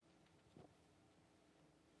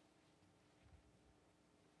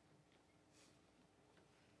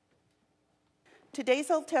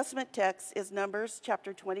Today's Old Testament text is Numbers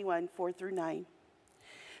chapter 21, 4 through 9.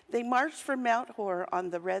 They marched from Mount Hor on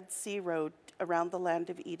the Red Sea road around the land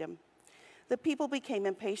of Edom. The people became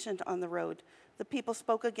impatient on the road. The people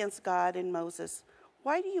spoke against God and Moses.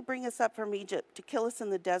 "Why do you bring us up from Egypt to kill us in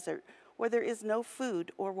the desert where there is no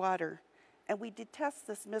food or water? And we detest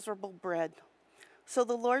this miserable bread." So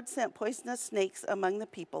the Lord sent poisonous snakes among the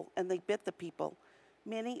people, and they bit the people.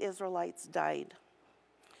 Many Israelites died.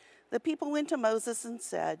 The people went to Moses and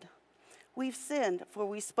said, "We've sinned, for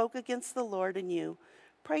we spoke against the Lord and you.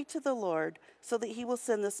 Pray to the Lord so that he will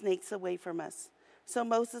send the snakes away from us." So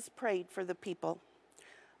Moses prayed for the people.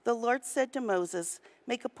 The Lord said to Moses,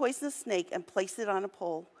 "Make a poisonous snake and place it on a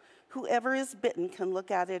pole. Whoever is bitten can look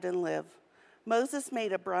at it and live." Moses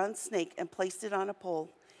made a bronze snake and placed it on a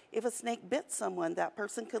pole. If a snake bit someone, that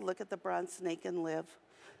person could look at the bronze snake and live.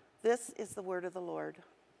 This is the word of the Lord.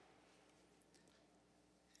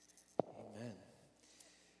 Amen.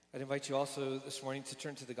 I'd invite you also this morning to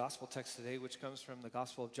turn to the gospel text today, which comes from the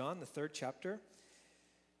Gospel of John, the 3rd chapter.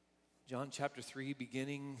 John chapter 3,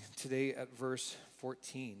 beginning today at verse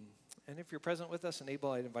 14. And if you're present with us and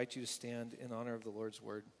able, I'd invite you to stand in honor of the Lord's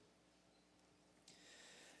word.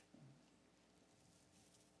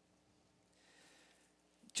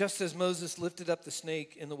 Just as Moses lifted up the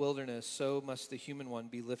snake in the wilderness, so must the human one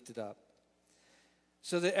be lifted up,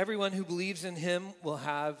 so that everyone who believes in him will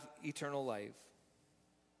have eternal life.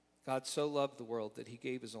 God so loved the world that he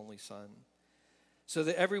gave his only Son, so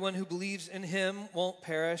that everyone who believes in him won't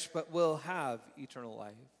perish but will have eternal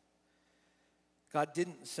life. God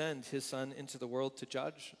didn't send his Son into the world to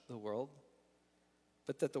judge the world,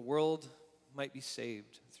 but that the world might be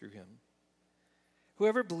saved through him.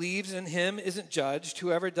 Whoever believes in him isn't judged.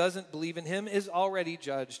 Whoever doesn't believe in him is already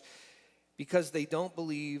judged, because they don't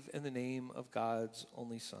believe in the name of God's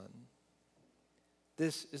only Son.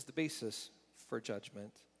 This is the basis for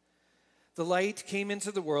judgment. The light came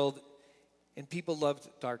into the world, and people loved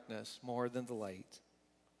darkness more than the light,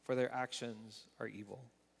 for their actions are evil.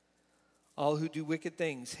 All who do wicked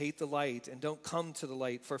things hate the light and don't come to the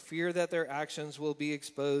light for fear that their actions will be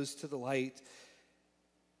exposed to the light.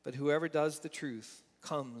 But whoever does the truth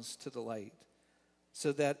comes to the light,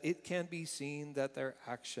 so that it can be seen that their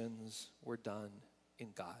actions were done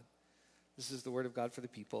in God. This is the word of God for the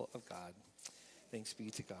people of God. Thanks be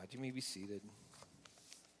to God. You may be seated.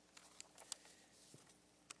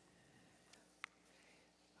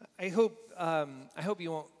 I hope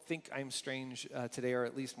you won't think I'm strange today, or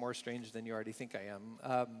at least more strange than you already think I am.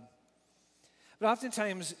 But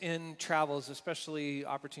oftentimes in travels, especially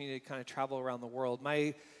opportunity to kind of travel around the world,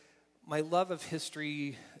 my love of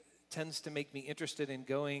history tends to make me interested in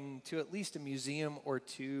going to at least a museum or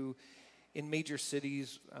two in major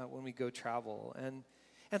cities when we go travel. And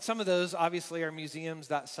some of those obviously are museums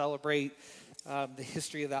that celebrate the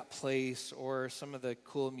history of that place, or some of the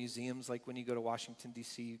cool museums, like when you go to Washington,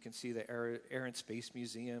 D.C., you can see the Air and Space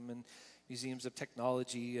Museum and museums of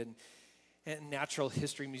technology and natural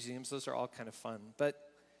history museums. Those are all kind of fun. But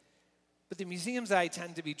the museums that I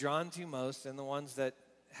tend to be drawn to most, and the ones that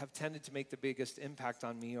have tended to make the biggest impact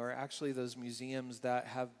on me, are actually those museums that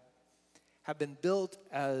have been built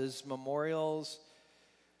as memorials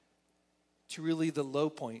to really the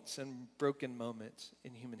low points and broken moments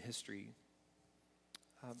in human history.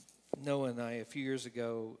 Noah and I, a few years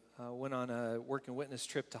ago, went on a work and witness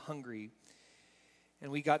trip to Hungary,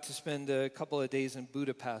 and we got to spend a couple of days in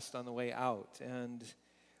Budapest on the way out. And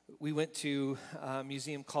we went to a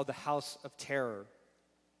museum called the House of Terror,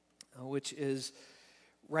 which is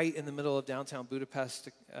right in the middle of downtown Budapest,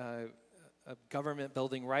 a government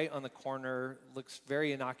building right on the corner. Looks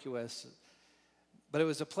very innocuous, but it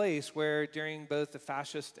was a place where during both the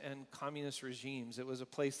fascist and communist regimes, it was a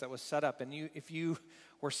place that was set up, and if you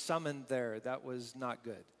were summoned there, that was not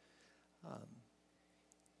good.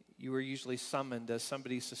 You were usually summoned as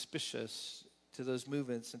somebody suspicious to those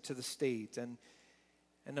movements and to the state. And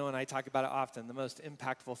Noah and I talk about it often. The most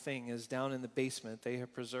impactful thing is down in the basement, they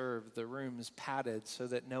have preserved the rooms padded so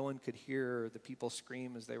that no one could hear the people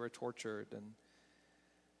scream as they were tortured, and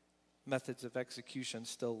methods of execution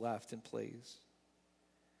still left in place.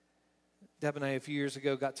 Deb and I, a few years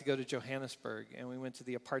ago, got to go to Johannesburg, and we went to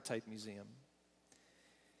the Apartheid Museum.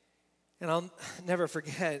 And I'll never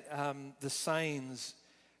forget the signs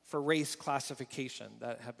for race classification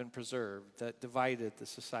that have been preserved, that divided the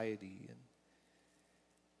society, and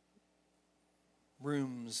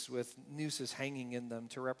rooms with nooses hanging in them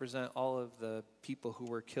to represent all of the people who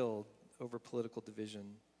were killed over political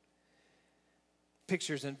division.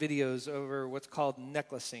 Pictures and videos over what's called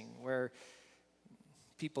necklacing, where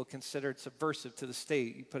people considered subversive to the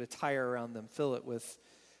state, you put a tire around them, fill it with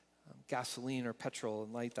gasoline or petrol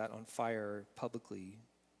and light that on fire publicly.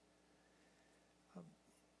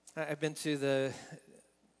 I've been to the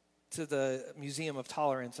Museum of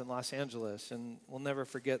Tolerance in Los Angeles, and we'll never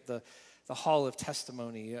forget the Hall of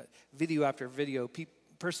Testimony, video after video,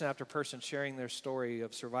 person after person sharing their story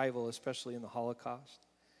of survival, especially in the Holocaust.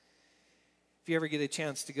 If you ever get a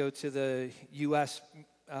chance to go to the U.S.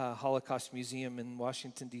 Holocaust Museum in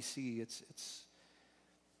Washington, D.C., it's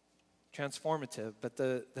transformative. But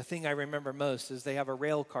the thing I remember most is they have a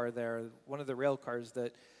rail car there, one of the rail cars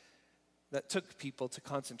that took people to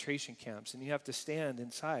concentration camps. And you have to stand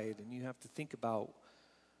inside and you have to think about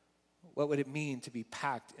what would it mean to be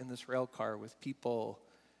packed in this rail car with people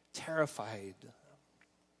terrified,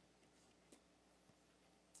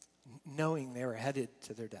 knowing they were headed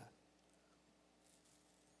to their death.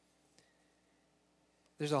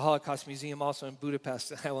 There's a Holocaust museum also in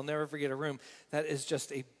Budapest. I will never forget a room that is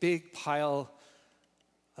just a big pile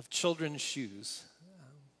of children's shoes.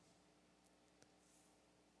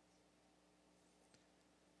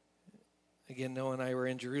 Again, Noah and I were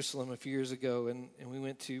in Jerusalem a few years ago, and we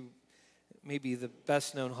went to maybe the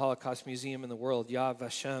best-known Holocaust museum in the world, Yad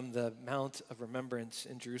Vashem, the Mount of Remembrance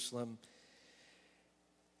in Jerusalem.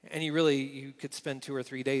 And you could spend 2 or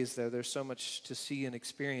 3 days there. There's so much to see and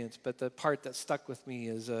experience. But the part that stuck with me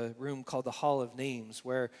is a room called the Hall of Names,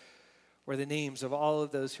 where the names of all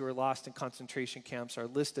of those who were lost in concentration camps are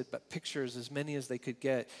listed, but pictures, as many as they could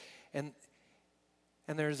get. And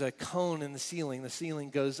there's a cone in the ceiling. The ceiling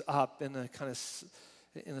goes up in a kind of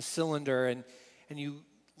in a cylinder, and you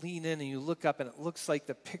lean in and you look up, and it looks like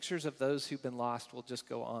the pictures of those who've been lost will just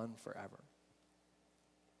go on forever.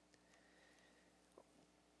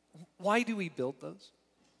 Why do we build those?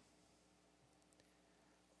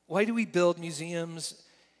 Why do we build museums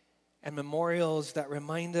and memorials that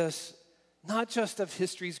remind us not just of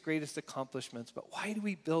history's greatest accomplishments, but why do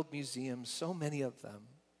we build museums, so many of them,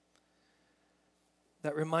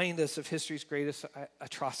 that remind us of history's greatest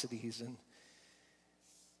atrocities?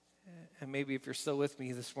 And maybe if you're still with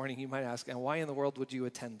me this morning, you might ask, and why in the world would you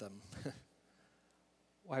attend them?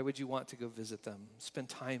 Why would you want to go visit them, spend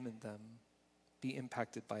time in them, be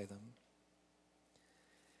impacted by them?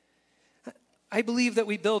 I believe that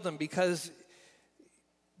we build them because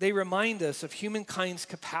they remind us of humankind's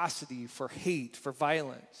capacity for hate, for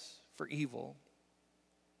violence, for evil.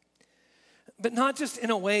 But not just in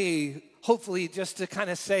a way, hopefully, just to kind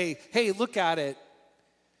of say, hey, look at it.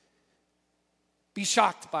 Be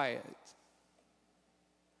shocked by it.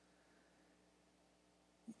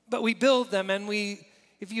 But we build them and we,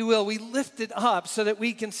 if you will, we lift it up so that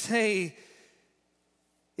we can say,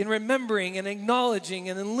 in remembering and acknowledging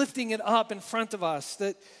and in lifting it up in front of us,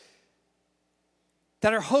 that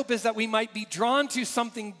our hope is that we might be drawn to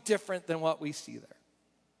something different than what we see there.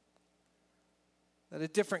 That a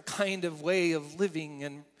different kind of way of living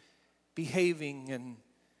and behaving and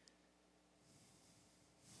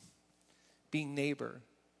being neighbor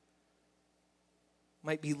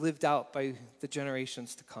might be lived out by the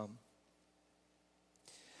generations to come.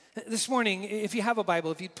 This morning, if you have a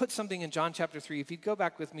Bible, if you'd put something in John chapter 3, if you'd go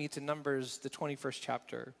back with me to Numbers, the 21st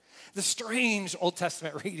chapter, the strange Old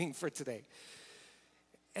Testament reading for today.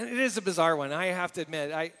 And it is a bizarre one, I have to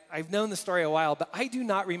admit. I've known the story a while, but I do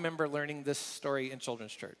not remember learning this story in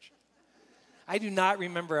children's church. I do not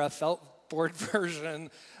remember a felt board version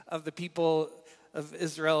of the people of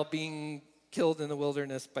Israel being killed in the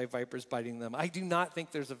wilderness by vipers biting them. I do not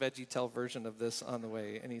think there's a VeggieTale version of this on the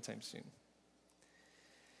way anytime soon.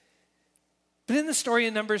 But in the story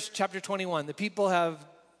in Numbers chapter 21, the people have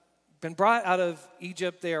been brought out of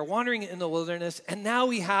Egypt. They are wandering in the wilderness, and now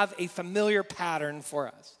we have a familiar pattern for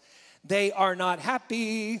us. They are not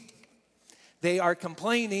happy. They are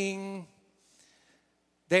complaining.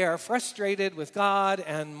 They are frustrated with God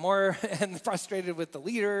and frustrated with the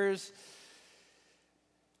leaders.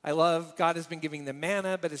 I love God has been giving them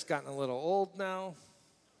manna, but it's gotten a little old now.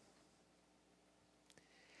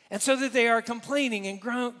 And so that they are complaining and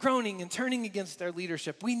groaning and turning against their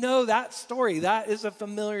leadership. We know that story. That is a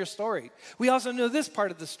familiar story. We also know this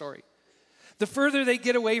part of the story. The further they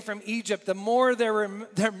get away from Egypt, the more their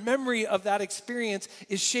memory of that experience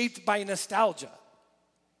is shaped by nostalgia.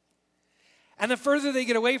 And the further they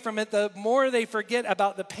get away from it, the more they forget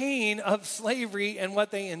about the pain of slavery and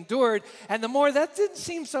what they endured, and the more that didn't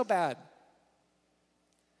seem so bad.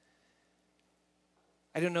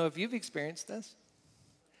 I don't know if you've experienced this,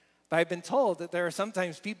 but I've been told that there are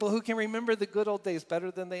sometimes people who can remember the good old days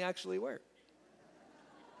better than they actually were.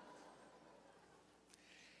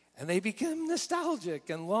 And they become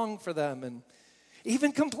nostalgic and long for them and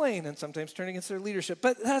even complain and sometimes turn against their leadership.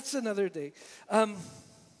 But that's another day.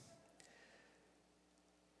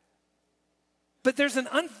 But there's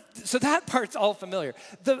so that part's all familiar.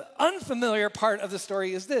 The unfamiliar part of the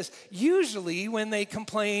story is this. Usually when they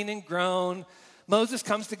complain and groan, Moses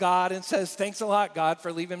comes to God and says, thanks a lot, God,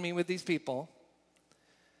 for leaving me with these people.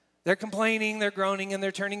 They're complaining, they're groaning, and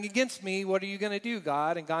they're turning against me. What are you going to do,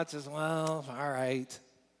 God? And God says, well, all right.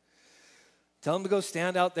 Tell them to go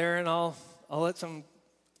stand out there, and I'll let some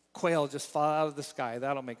quail just fall out of the sky.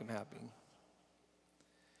 That'll make them happy.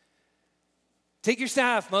 Take your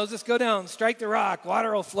staff, Moses, go down, strike the rock,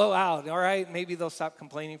 water will flow out. All right, maybe they'll stop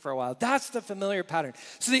complaining for a while. That's the familiar pattern.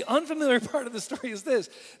 So the unfamiliar part of the story is this.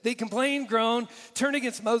 They complain, groan, turn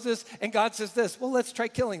against Moses, and God says this, well, let's try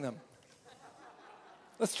killing them.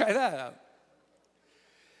 Let's try that out.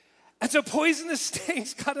 And so poisonous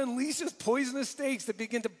snakes, God unleashes poisonous snakes that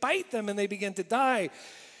begin to bite them and they begin to die.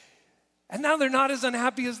 And now they're not as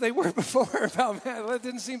unhappy as they were before about, man, that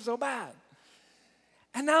didn't seem so bad.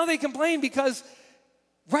 And now they complain because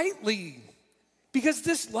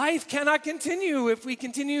this life cannot continue if we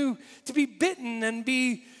continue to be bitten and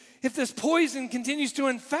if this poison continues to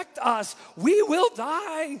infect us, we will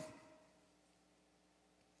die.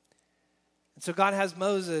 And so God has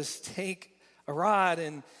Moses take a rod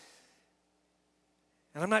and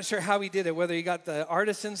I'm not sure how he did it, whether he got the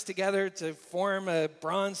artisans together to form a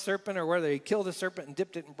bronze serpent or whether he killed a serpent and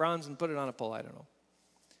dipped it in bronze and put it on a pole, I don't know.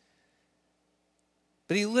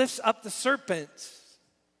 But he lifts up the serpent.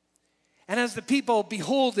 And as the people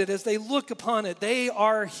behold it, as they look upon it, they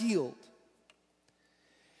are healed.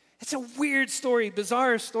 It's a weird story,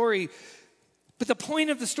 bizarre story. But the point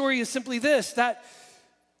of the story is simply this, that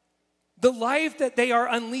the life that they are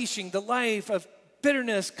unleashing, the life of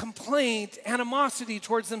bitterness, complaint, animosity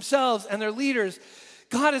towards themselves and their leaders,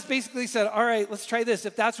 God has basically said, all right, let's try this.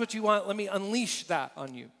 If that's what you want, let me unleash that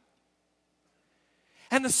on you.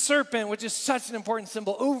 And the serpent, which is such an important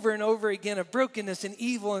symbol over and over again of brokenness and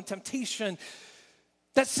evil and temptation,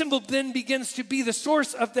 that symbol then begins to be the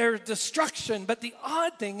source of their destruction. But the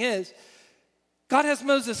odd thing is, God has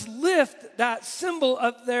Moses lift that symbol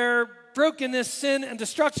of their brokenness, sin, and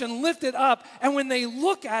destruction, lift it up. And when they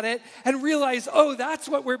look at it and realize, oh, that's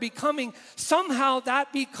what we're becoming, somehow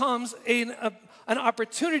that becomes an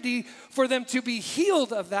opportunity for them to be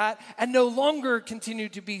healed of that and no longer continue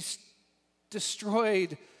to be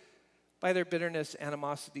destroyed by their bitterness,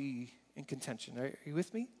 animosity, and contention. Are you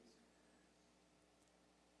with me?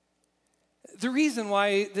 The reason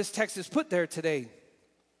why this text is put there today,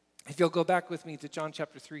 if you'll go back with me to John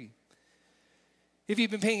chapter 3. If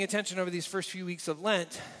you've been paying attention over these first few weeks of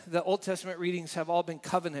Lent, the Old Testament readings have all been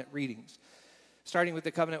covenant readings, starting with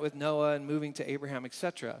the covenant with Noah and moving to Abraham,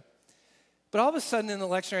 etc. But all of a sudden in the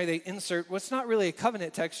lectionary, they insert what's not really a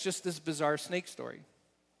covenant text, just this bizarre snake story.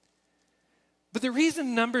 But the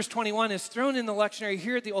reason Numbers 21 is thrown in the lectionary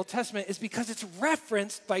here at the Old Testament is because it's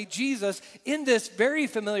referenced by Jesus in this very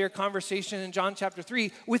familiar conversation in John chapter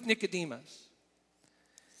 3 with Nicodemus.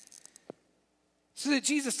 So that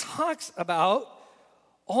Jesus talks about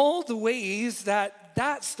all the ways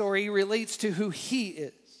that story relates to who he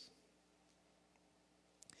is.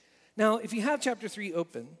 Now, if you have chapter 3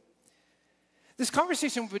 open, this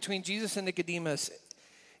conversation between Jesus and Nicodemus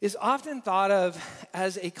is often thought of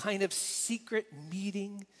as a kind of secret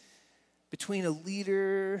meeting between a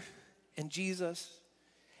leader and Jesus.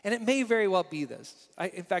 And it may very well be this.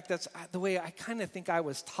 In fact, that's the way I kind of think I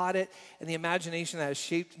was taught it, and the imagination that has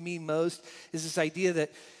shaped me most is this idea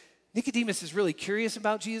that Nicodemus is really curious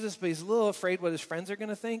about Jesus, but he's a little afraid what his friends are going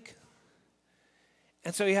to think.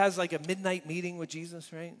 And so he has like a midnight meeting with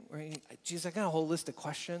Jesus, right? Where Jesus, I got a whole list of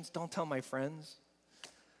questions. Don't tell my friends.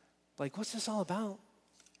 Like, what's this all about?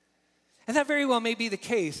 And that very well may be the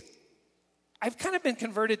case. I've kind of been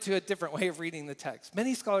converted to a different way of reading the text.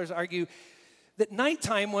 Many scholars argue that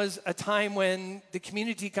nighttime was a time when the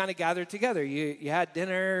community kind of gathered together. You had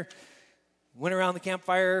dinner, went around the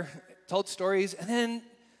campfire, told stories, and then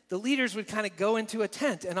the leaders would kind of go into a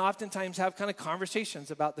tent and oftentimes have kind of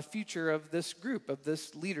conversations about the future of this group, of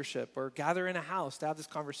this leadership, or gather in a house to have this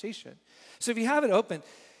conversation. So if you have it open,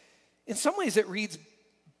 in some ways it reads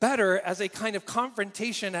better as a kind of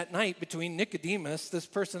confrontation at night between Nicodemus, this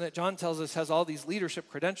person that John tells us has all these leadership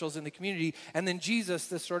credentials in the community, and then Jesus,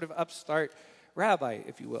 this sort of upstart rabbi,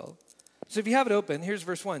 if you will. So if you have it open, here's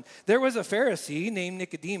verse 1. There was a Pharisee named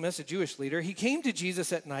Nicodemus, a Jewish leader. He came to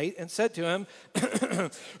Jesus at night and said to him,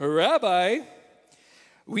 Rabbi,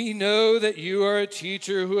 we know that you are a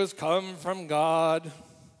teacher who has come from God.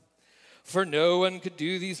 For no one could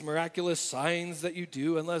do these miraculous signs that you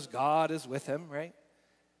do unless God is with him, right?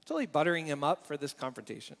 Totally buttering him up for this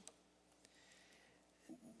confrontation.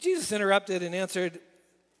 Jesus interrupted and answered,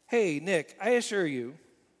 hey, Nick, I assure you,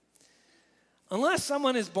 unless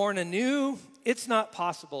someone is born anew, it's not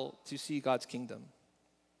possible to see God's kingdom.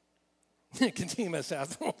 Nicodemus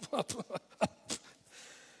asked,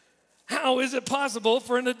 how is it possible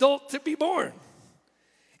for an adult to be born?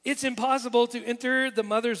 It's impossible to enter the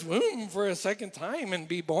mother's womb for a second time and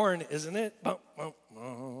be born, isn't it?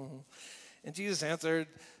 And Jesus answered,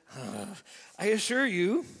 I assure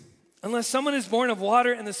you, unless someone is born of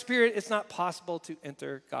water and the Spirit, it's not possible to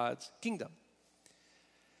enter God's kingdom.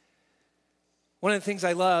 One of the things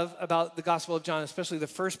I love about the Gospel of John, especially the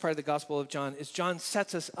first part of the Gospel of John, is John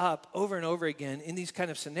sets us up over and over again in these kind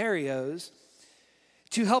of scenarios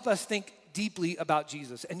to help us think deeply about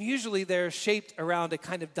Jesus. And usually they're shaped around a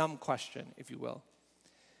kind of dumb question, if you will.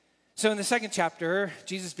 So in the second chapter,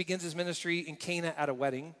 Jesus begins his ministry in Cana at a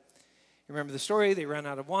wedding. You remember the story? They run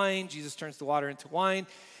out of wine. Jesus turns the water into wine.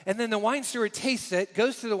 And then the wine steward tastes it,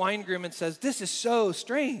 goes to the wine groom and says, this is so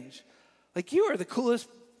strange. Like, you are the coolest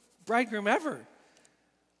bridegroom ever.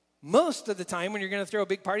 Most of the time when you're going to throw a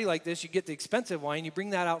big party like this, you get the expensive wine, you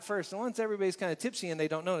bring that out first. And once everybody's kind of tipsy and they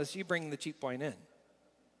don't notice, you bring the cheap wine in.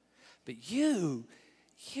 But you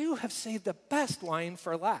have saved the best wine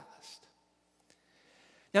for last.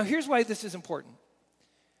 Now, here's why this is important.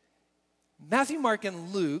 Matthew, Mark,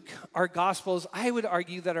 and Luke are gospels, I would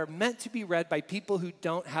argue, that are meant to be read by people who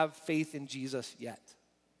don't have faith in Jesus yet.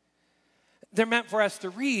 They're meant for us to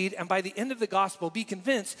read, and by the end of the gospel, be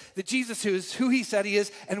convinced that Jesus is who he said he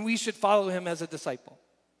is, and we should follow him as a disciple.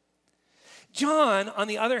 John, on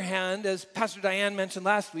the other hand, as Pastor Diane mentioned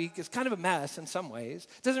last week, is kind of a mess in some ways.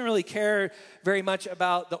 Doesn't really care very much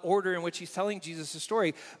about the order in which he's telling Jesus'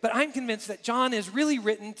 story. But I'm convinced that John is really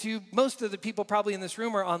written to most of the people probably in this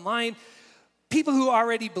room or online, people who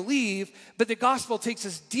already believe, but the gospel takes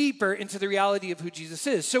us deeper into the reality of who Jesus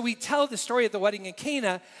is. So we tell the story at the wedding in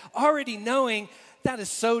Cana already knowing that is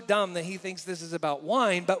so dumb that he thinks this is about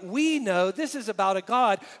wine, but we know this is about a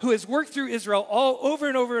God who has worked through Israel all over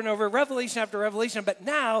and over and over, revelation after revelation, but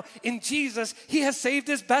now in Jesus, he has saved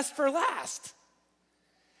his best for last.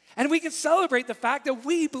 And we can celebrate the fact that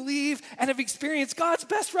we believe and have experienced God's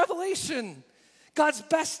best revelation. God's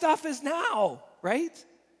best stuff is now, right?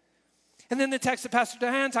 And then the text that Pastor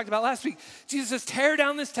Diane talked about last week, Jesus says, tear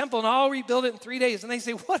down this temple and I'll rebuild it in 3 days. And they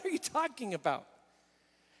say, what are you talking about?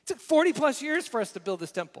 It took 40 plus years for us to build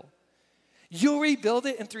this temple. You'll rebuild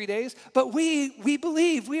it in 3 days? But we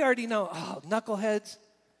believe, we already know, knuckleheads.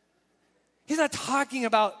 He's not talking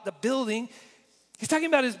about the building. He's talking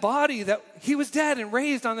about his body, that he was dead and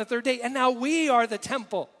raised on the third day, and now we are the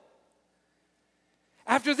temple.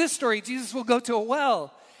 After this story, Jesus will go to a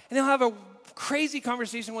well, and he'll have a crazy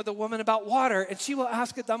conversation with a woman about water, and she will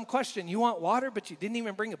ask a dumb question. You want water, but you didn't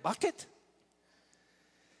even bring a bucket?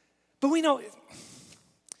 But we know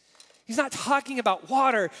he's not talking about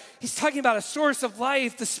water. He's talking about a source of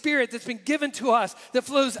life, the Spirit that's been given to us, that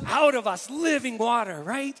flows out of us, living water,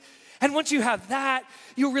 right? And once you have that,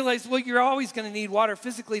 you'll realize, well, you're always going to need water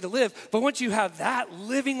physically to live. But once you have that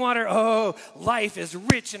living water, life is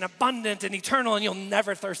rich and abundant and eternal, and you'll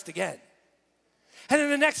never thirst again. And then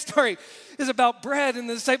the next story is about bread, and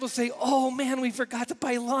the disciples say, oh man, we forgot to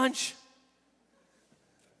buy lunch.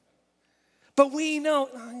 But we know,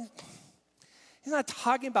 he's not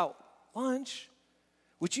talking about lunch,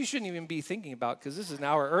 which you shouldn't even be thinking about because this is an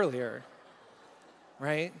hour earlier,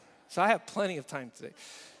 right? So I have plenty of time today.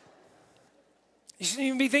 You shouldn't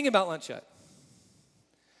even be thinking about lunch yet.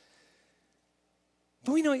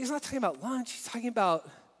 But we know he's not talking about lunch. He's talking about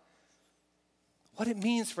what it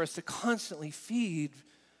means for us to constantly feed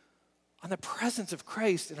on the presence of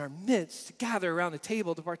Christ in our midst, to gather around the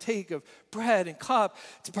table, to partake of bread and cup,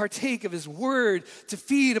 to partake of his word, to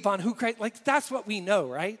feed upon who Christ, like that's what we know,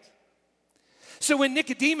 right? So when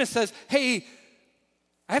Nicodemus says, hey,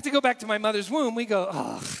 I have to go back to my mother's womb, we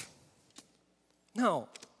go, no.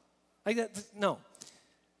 Like that, no.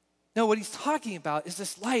 No, what he's talking about is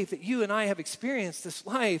this life that you and I have experienced, this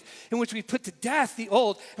life in which we've put to death the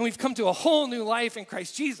old and we've come to a whole new life in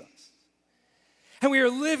Christ Jesus. And we are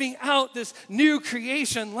living out this new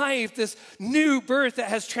creation life, this new birth that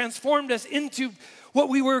has transformed us into what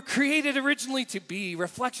we were created originally to be,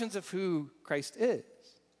 reflections of who Christ is.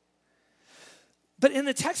 But in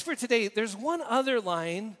the text for today, there's one other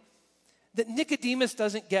line that Nicodemus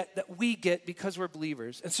doesn't get that we get because we're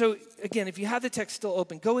believers. And so, again, if you have the text still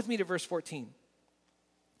open, go with me to verse 14.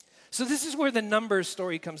 So this is where the Numbers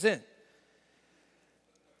story comes in.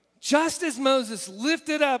 Just as Moses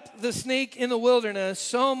lifted up the snake in the wilderness,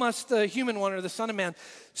 so must the human one, or the Son of Man,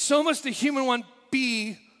 so must the human one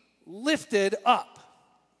be lifted up.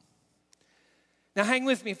 Now hang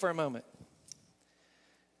with me for a moment.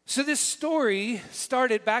 So this story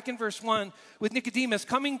started back in verse 1 with Nicodemus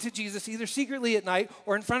coming to Jesus either secretly at night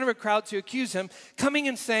or in front of a crowd to accuse him, coming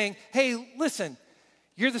and saying, hey, listen,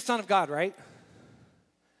 you're the Son of God, right?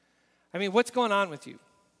 I mean, what's going on with you?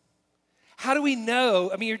 How do we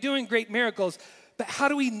know? I mean, you're doing great miracles, but how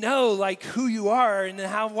do we know like who you are and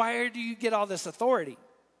why do you get all this authority?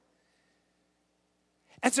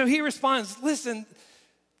 And so he responds, listen,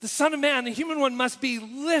 the Son of Man, the human one, must be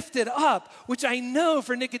lifted up, which I know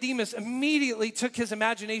for Nicodemus immediately took his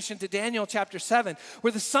imagination to Daniel chapter 7,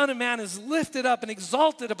 where the Son of Man is lifted up and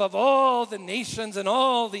exalted above all the nations and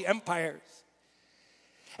all the empires.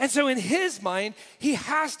 And so in his mind, he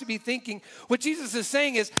has to be thinking, what Jesus is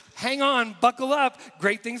saying is, hang on, buckle up,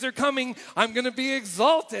 great things are coming, I'm going to be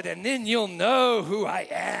exalted, and then you'll know who I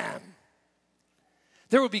am.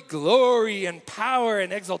 There will be glory and power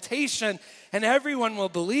and exaltation, and everyone will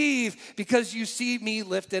believe because you see me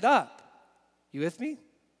lifted up. You with me?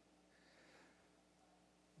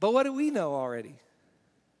 But what do we know already?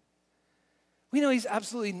 We know he's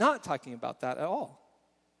absolutely not talking about that at all.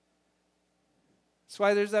 That's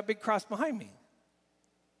why there's that big cross behind me.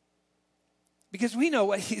 Because we know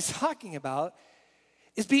what he's talking about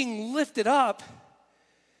is being lifted up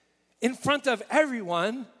in front of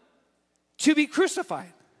everyone to be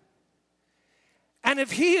crucified. And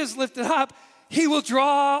if he is lifted up, he will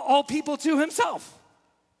draw all people to himself.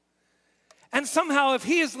 And somehow if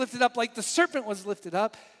he is lifted up like the serpent was lifted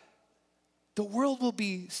up, the world will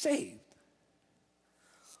be saved.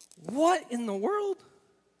 What in the world?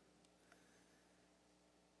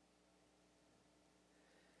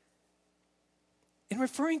 In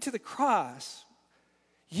referring to the cross,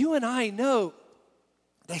 you and I know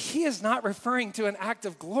that he is not referring to an act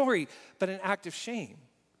of glory, but an act of shame.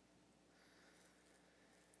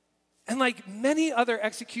 And like many other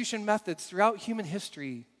execution methods throughout human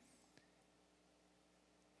history,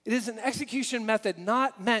 it is an execution method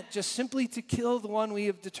not meant just simply to kill the one we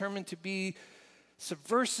have determined to be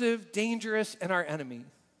subversive, dangerous, and our enemy.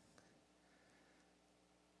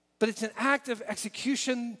 But it's an act of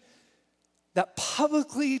execution that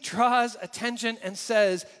publicly draws attention and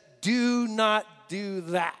says, do not do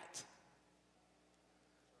that.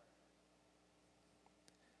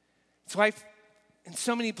 That's why in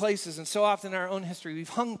so many places and so often in our own history, we've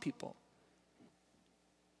hung people.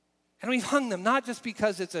 And we've hung them not just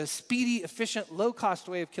because it's a speedy, efficient, low-cost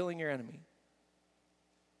way of killing your enemy,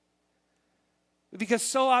 but because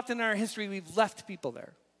so often in our history, we've left people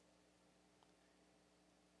there.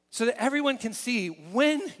 So that everyone can see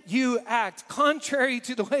when you act contrary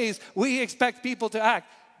to the ways we expect people to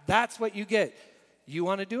act, that's what you get. You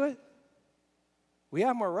want to do it? We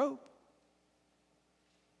have more rope.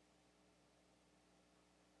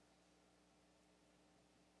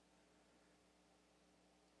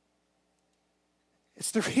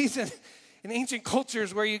 It's the reason in ancient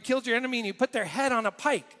cultures where you killed your enemy and you put their head on a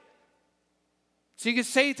pike. So you could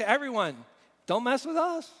say to everyone, don't mess with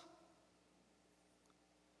us.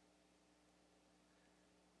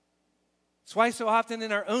 That's why so often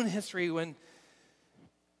in our own history when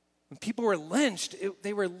people were lynched,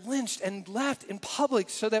 they were lynched and left in public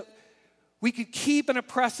so that we could keep an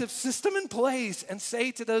oppressive system in place and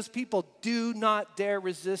say to those people, do not dare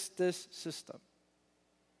resist this system.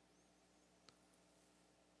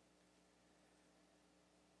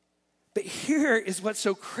 But here is what's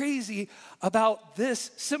so crazy about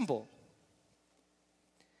this symbol.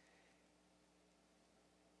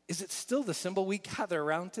 Is it still the symbol we gather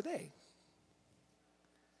around today?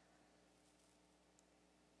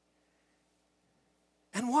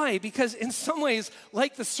 And why? Because in some ways,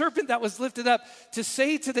 like the serpent that was lifted up, to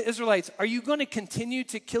say to the Israelites, are you going to continue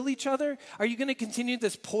to kill each other? Are you going to continue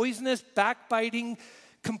this poisonous, backbiting,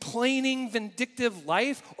 complaining, vindictive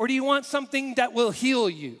life? Or do you want something that will heal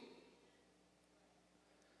you?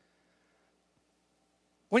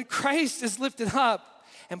 When Christ is lifted up,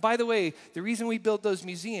 and by the way, the reason we build those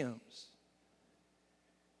museums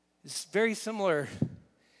is very similar.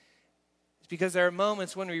 It's because there are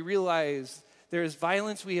moments when we realize there is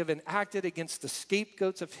violence we have enacted against the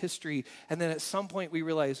scapegoats of history, and then at some point we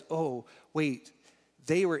realize, oh, wait,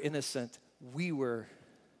 they were innocent, we were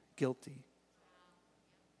guilty.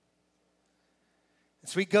 And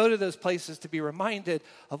so we go to those places to be reminded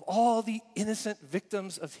of all the innocent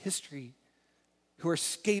victims of history who are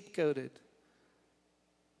scapegoated.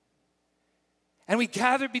 And we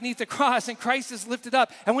gather beneath the cross, and Christ is lifted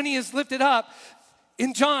up. And when he is lifted up,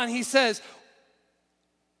 in John, he says,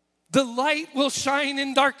 the light will shine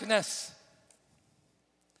in darkness.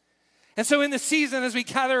 And so in the season, as we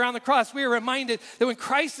gather around the cross, we are reminded that when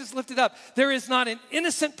Christ is lifted up, there is not an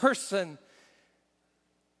innocent person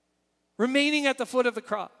remaining at the foot of the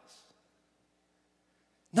cross.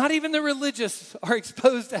 Not even the religious are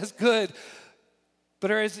exposed as good,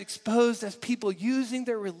 but are as exposed as people using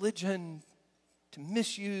their religion to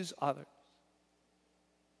misuse others.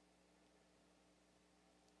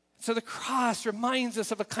 So the cross reminds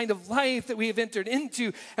us of a kind of life that we have entered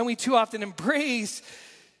into and we too often embrace.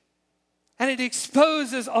 And it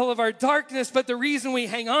exposes all of our darkness, but the reason we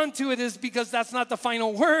hang on to it is because that's not the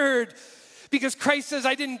final word. Because Christ says,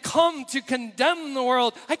 I didn't come to condemn the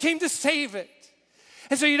world, I came to save it.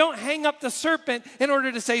 And so you don't hang up the serpent in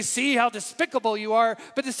order to say, see how despicable you are,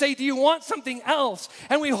 but to say, do you want something else?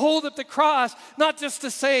 And we hold up the cross, not just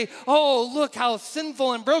to say, oh, look how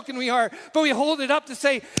sinful and broken we are, but we hold it up to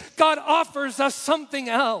say, God offers us something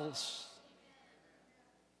else.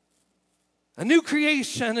 A new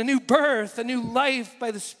creation, a new birth, a new life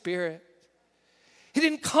by the Spirit. He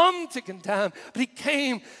didn't come to condemn, but he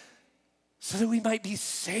came so that we might be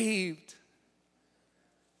saved.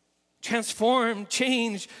 Transformed,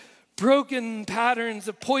 changed, broken patterns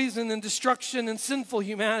of poison and destruction and sinful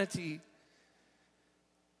humanity.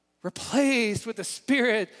 Replaced with a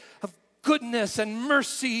spirit of goodness and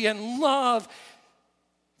mercy and love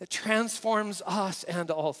that transforms us and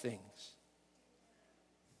all things.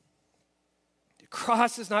 The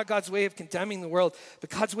cross is not God's way of condemning the world, but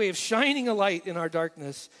God's way of shining a light in our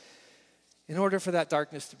darkness in order for that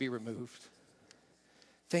darkness to be removed.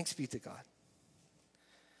 Thanks be to God.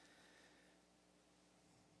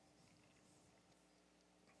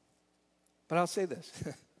 But I'll say this.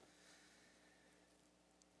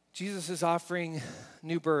 Jesus is offering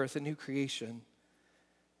new birth, a new creation.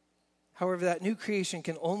 However, that new creation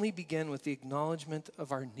can only begin with the acknowledgement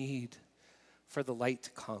of our need for the light to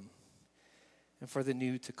come and for the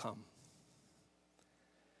new to come.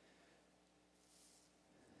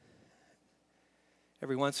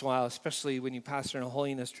 Every once in a while, especially when you pastor in a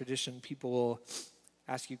holiness tradition, people will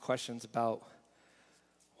ask you questions about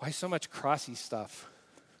why so much crossy stuff,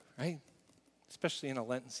 right? Especially in a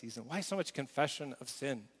Lenten season. Why so much confession of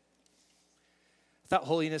sin? I thought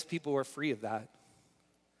holiness people were free of that.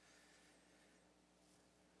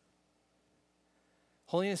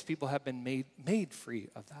 Holiness people have been made free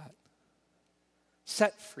of that.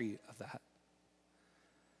 Set free of that.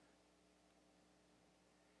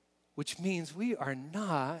 Which means we are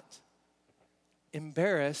not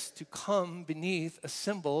embarrassed to come beneath a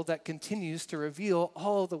symbol that continues to reveal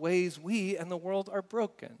all the ways we and the world are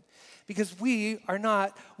broken. Because we are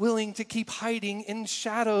not willing to keep hiding in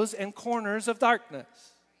shadows and corners of darkness.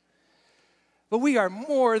 But we are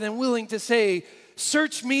more than willing to say,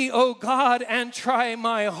 search me, O God, and try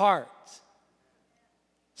my heart.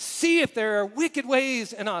 See if there are wicked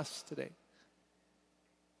ways in us today.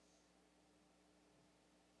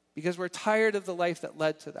 Because we're tired of the life that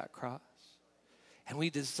led to that cross. And we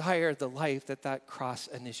desire the life that that cross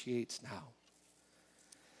initiates now.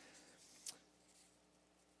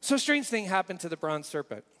 So a strange thing happened to the bronze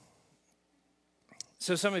serpent.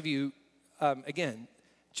 So some of you, again,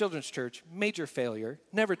 children's church, major failure,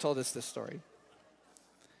 never told us this story.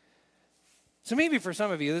 So maybe for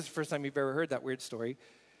some of you, this is the first time you've ever heard that weird story.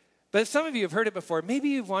 But some of you have heard it before. Maybe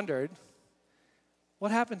you've wondered,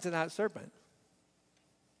 what happened to that serpent?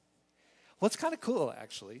 Well, it's kind of cool,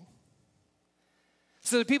 actually.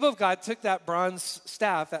 So the people of God took that bronze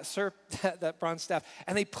staff, that bronze staff,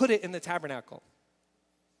 and they put it in the tabernacle.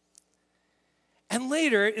 And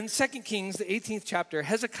later, in 2 Kings, the 18th chapter,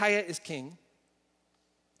 Hezekiah is king.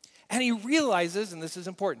 And he realizes, and this is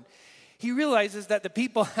important, he realizes that the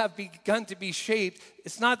people have begun to be shaped.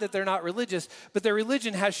 It's not that they're not religious, but their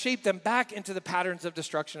religion has shaped them back into the patterns of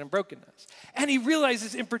destruction and brokenness. And he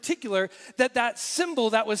realizes in particular that that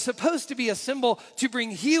symbol that was supposed to be a symbol to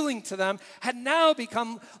bring healing to them had now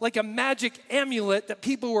become like a magic amulet that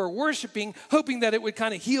people were worshiping, hoping that it would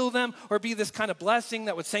kind of heal them or be this kind of blessing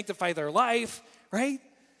that would sanctify their life, right?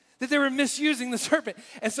 That they were misusing the serpent.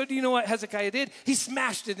 And so do you know what Hezekiah did? He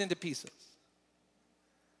smashed it into pieces.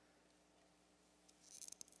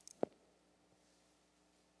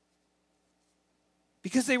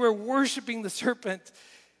 Because they were worshiping the serpent,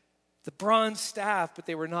 the bronze staff, but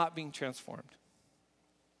they were not being transformed.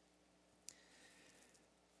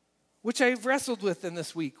 Which I've wrestled with in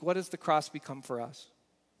this week. What does the cross become for us?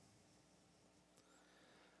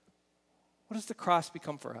 What does the cross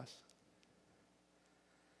become for us?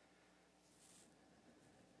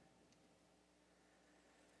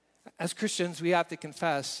 As Christians, we have to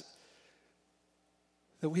confess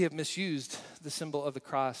that we have misused the symbol of the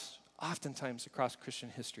cross oftentimes across Christian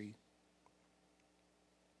history.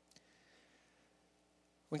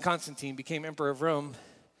 When Constantine became emperor of Rome,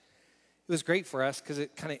 it was great for us because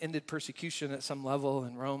it kind of ended persecution at some level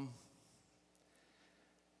in Rome.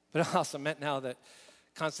 But it also meant now that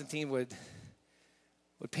Constantine would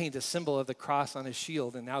paint a symbol of the cross on his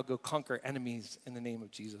shield and now go conquer enemies in the name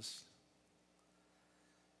of Jesus.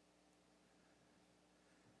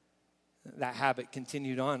 That habit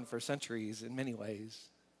continued on for centuries in many ways.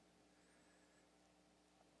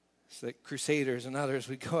 So that crusaders and others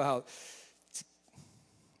would go out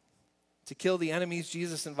to kill the enemies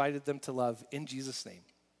Jesus invited them to love in Jesus' name.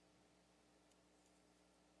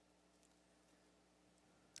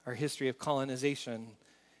 Our history of colonization,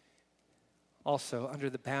 also under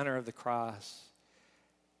the banner of the cross,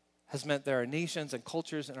 has meant there are nations and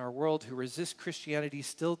cultures in our world who resist Christianity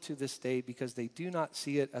still to this day because they do not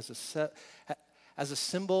see it as a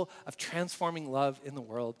symbol of transforming love in the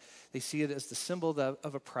world. They see it as the symbol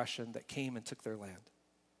of oppression that came and took their land.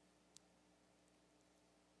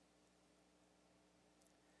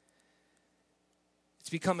 It's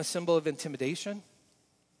become a symbol of intimidation.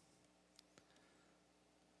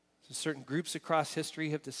 So certain groups across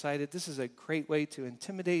history have decided this is a great way to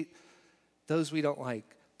intimidate those we don't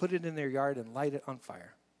like. Put it in their yard and light it on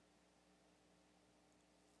fire.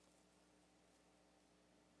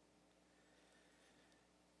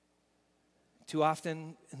 Too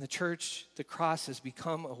often in the church, the cross has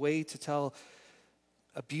become a way to tell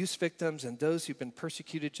abuse victims and those who've been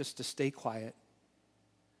persecuted just to stay quiet,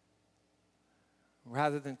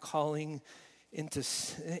 rather than calling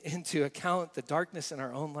into account the darkness in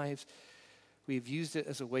our own lives. We have used it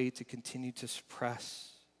as a way to continue to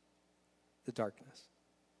suppress the darkness.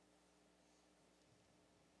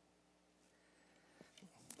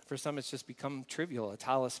 For some, it's just become trivial, a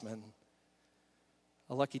talisman,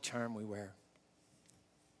 a lucky charm we wear.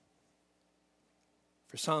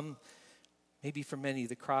 For some, maybe for many,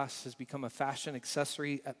 the cross has become a fashion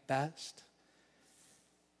accessory at best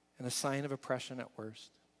and a sign of oppression at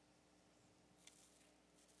worst.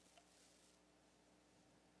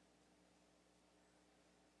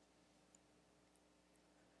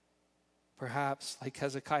 Perhaps, like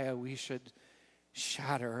Hezekiah, we should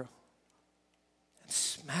shatter and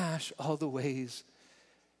smash all the ways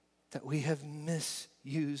that we have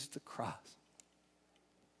misused the cross.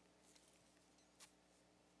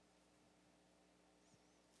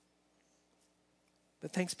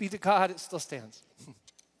 But thanks be to God, it still stands.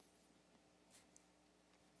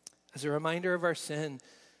 As a reminder of our sin,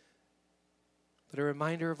 but a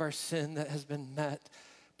reminder of our sin that has been met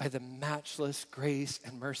by the matchless grace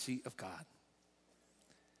and mercy of God,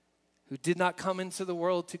 who did not come into the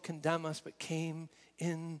world to condemn us, but came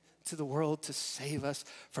into the world to save us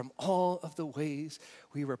from all of the ways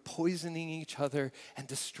we were poisoning each other and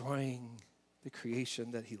destroying the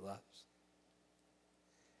creation that he loves.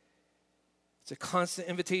 It's a constant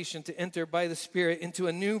invitation to enter by the Spirit into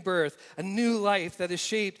a new birth, a new life that is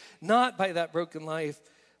shaped not by that broken life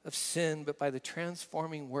of sin, but by the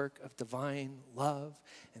transforming work of divine love.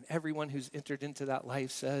 And everyone who's entered into that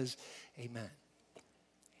life says, amen.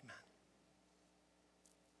 Amen.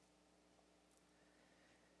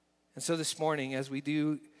 And so this morning, as we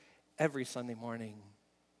do every Sunday morning,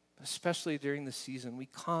 especially during the season, we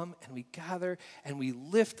come and we gather and we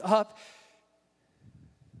lift up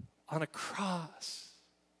on a cross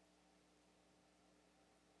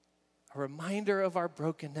a reminder of our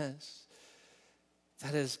brokenness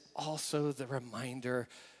that is also the reminder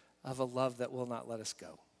of a love that will not let us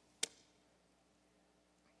go.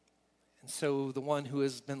 And so the one who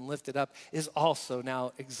has been lifted up is also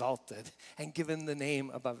now exalted and given the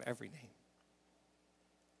name above every name.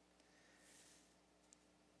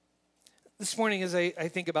 This morning, as I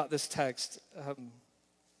think about this text,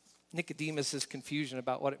 Nicodemus' confusion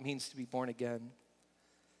about what it means to be born again,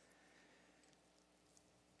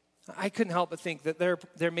 I couldn't help but think that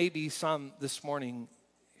there may be some this morning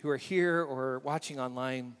who are here or watching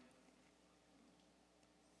online.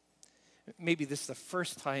 Maybe this is the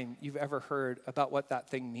first time you've ever heard about what that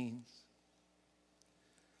thing means,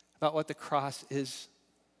 about what the cross is.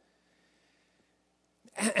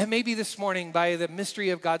 And maybe this morning, by the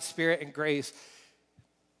mystery of God's Spirit and grace,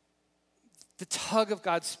 the tug of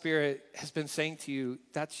God's Spirit has been saying to you,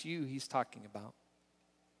 that's you he's talking about.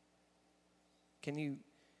 Can you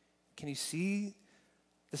see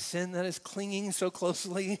the sin that is clinging so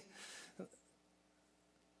closely?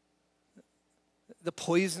 The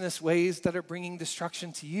poisonous ways that are bringing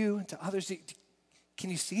destruction to you and to others. Can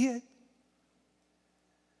you see it?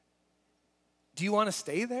 Do you want to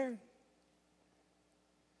stay there?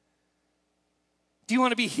 Do you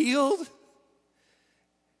want to be healed?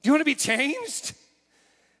 Do you want to be changed?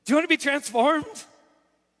 Do you want to be transformed?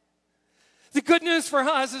 The good news for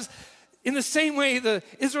us is, in the same way the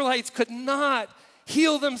Israelites could not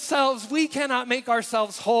heal themselves. We cannot make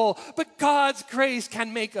ourselves whole, but God's grace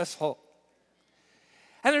can make us whole.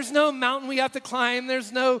 And there's no mountain we have to climb.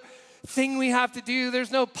 There's no thing we have to do.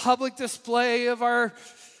 There's no public display of our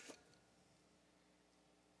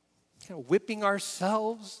whipping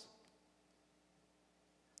ourselves.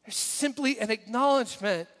 There's simply an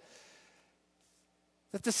acknowledgement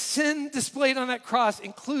that the sin displayed on that cross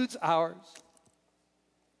includes ours.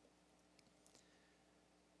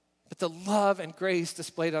 But the love and grace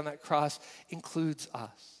displayed on that cross includes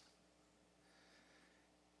us.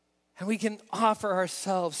 And we can offer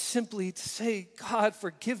ourselves simply to say, God,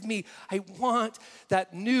 forgive me. I want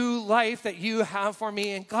that new life that you have for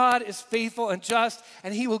me. And God is faithful and just,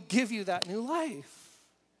 and he will give you that new life.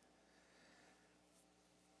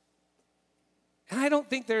 And I don't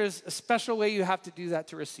think there's a special way you have to do that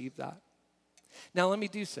to receive that. Now, let me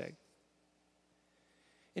do say,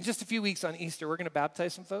 in just a few weeks on Easter, we're going to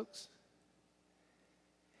baptize some folks.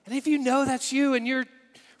 And if you know that's you and you're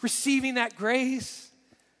receiving that grace,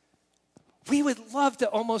 we would love to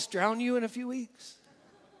almost drown you in a few weeks.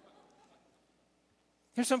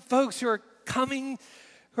 There's some folks who are coming,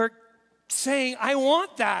 who are saying, I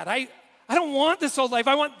want that. I don't want this old life.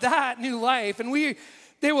 I want that new life. And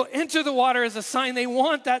they will enter the water as a sign they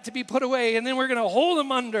want that to be put away. And then we're going to hold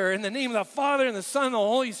them under in the name of the Father and the Son and the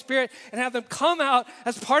Holy Spirit and have them come out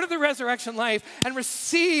as part of the resurrection life and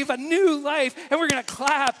receive a new life. And we're going to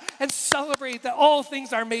clap and celebrate that all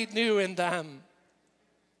things are made new in them.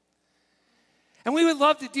 And we would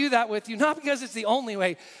love to do that with you, not because it's the only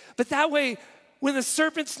way, but that way when the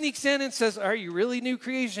serpent sneaks in and says, are you really new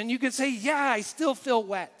creation? You can say, yeah, I still feel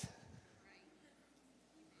wet.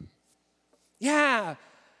 Yeah,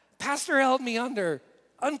 Pastor held me under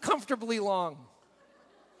uncomfortably long.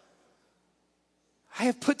 I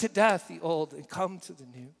have put to death the old and come to the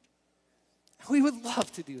new. We would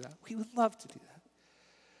love to do that. We would love to do that.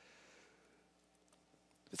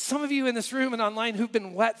 But some of you in this room and online who've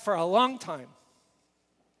been wet for a long time,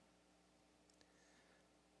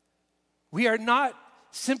 we are not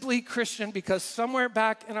simply Christian because somewhere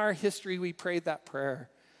back in our history we prayed that prayer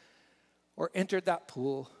or entered that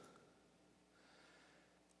pool.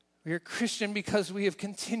 We are Christian because we have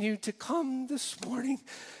continued to come this morning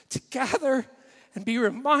to gather and be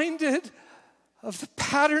reminded of the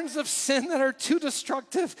patterns of sin that are too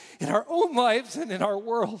destructive in our own lives and in our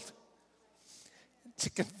world. To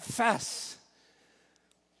confess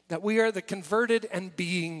that we are the converted and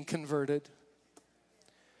being converted.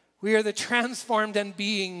 We are the transformed and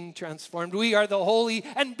being transformed. We are the holy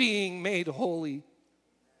and being made holy.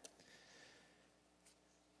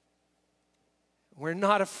 We're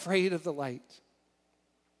not afraid of the light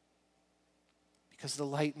because the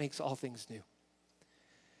light makes all things new.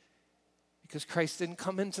 Because Christ didn't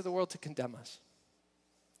come into the world to condemn us.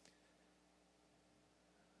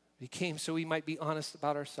 He came so we might be honest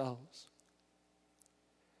about ourselves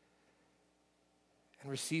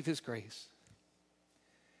and receive his grace.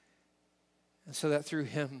 And so that through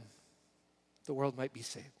him, the world might be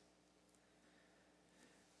saved.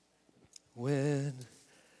 When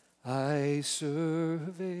I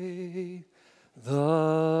survey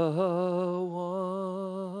the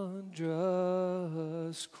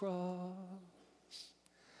wondrous cross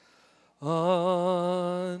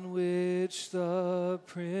on which the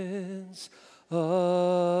Prince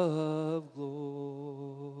of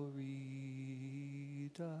Glory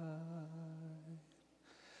died,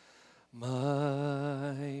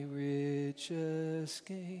 my richest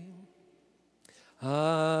gain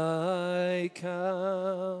I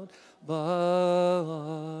count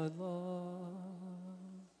but loss,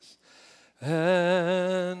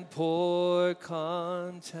 and pour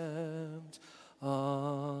contempt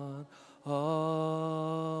on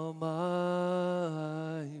all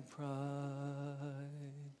my pride.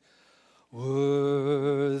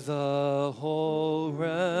 Were the whole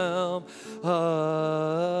realm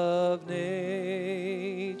of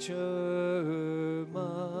nature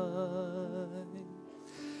mine,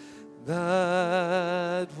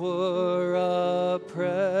 that were a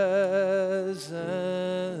present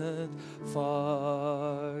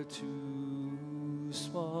far too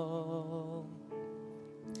small.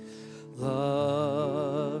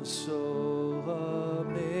 Love so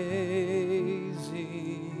amazing,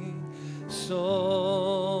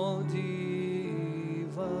 so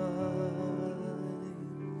divine,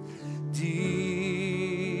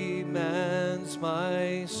 demands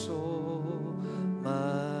my soul,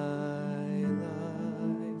 my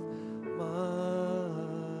life, my own.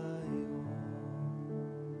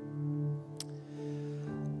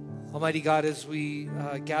 Almighty God, as we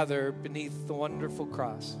gather beneath the wonderful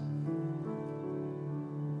cross,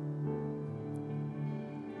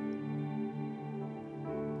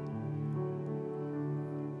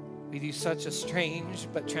 We do such a strange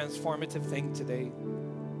but transformative thing today.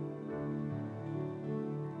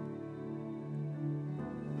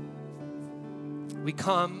 We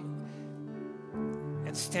come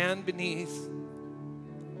and stand beneath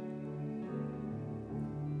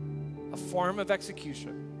a form of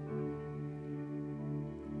execution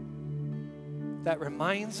that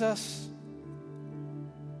reminds us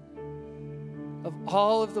of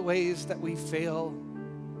all of the ways that we fail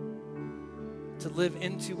to live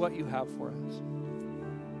into what you have for us.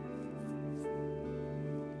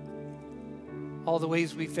 All the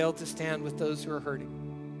ways we fail to stand with those who are hurting.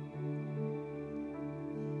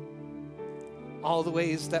 All the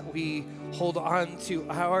ways that we hold on to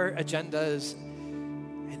our agendas,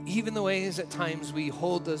 and even the ways at times we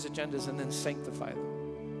hold those agendas and then sanctify them.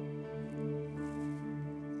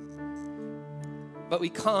 But we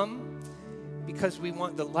come because we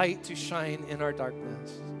want the light to shine in our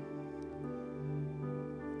darkness.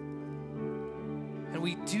 And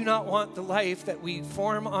we do not want the life that we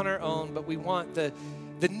form on our own, but we want the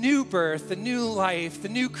new birth, the new life, the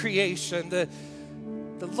new creation, the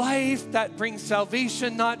life that brings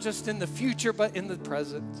salvation, not just in the future, but in the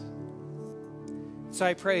present. So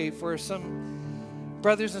I pray for some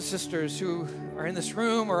brothers and sisters who are in this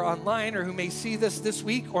room or online, or who may see this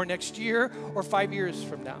week or next year or 5 years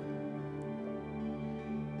from now,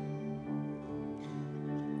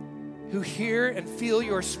 who hear and feel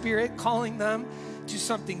your Spirit calling them to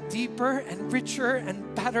something deeper and richer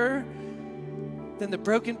and better than the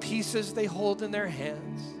broken pieces they hold in their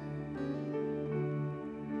hands.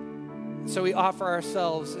 So we offer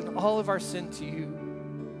ourselves and all of our sin to you,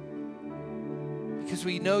 because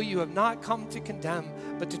we know you have not come to condemn,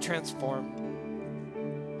 but to transform.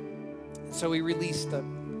 So we release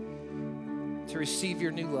them to receive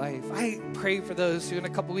your new life. I pray for those who in a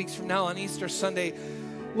couple weeks from now on Easter Sunday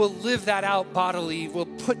will live that out bodily, will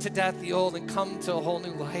put to death the old and come to a whole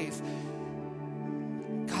new life.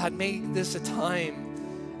 God, make this a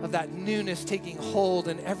time of that newness taking hold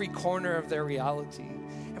in every corner of their reality.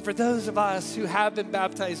 And for those of us who have been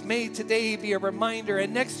baptized, may today be a reminder,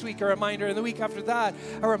 and next week a reminder, and the week after that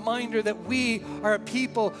a reminder that we are a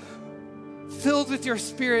people filled with your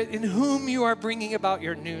Spirit in whom you are bringing about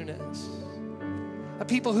your newness. A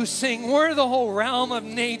people who sing, "Were the whole realm of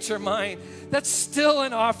nature mine?" That's still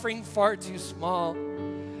an offering far too small.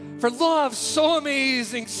 For love so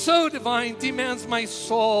amazing, so divine, demands my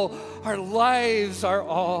soul. Our lives are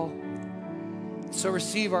all. So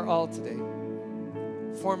receive our all today.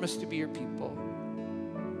 Form us to be your people.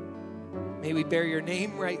 May we bear your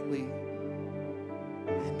name rightly.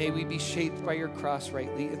 And may we be shaped by your cross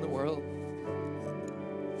rightly in the world.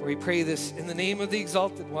 For we pray this in the name of the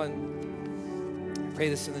Exalted One. We pray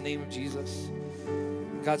this in the name of Jesus.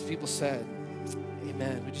 And God's people said,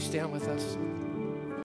 amen. Would you stand with us?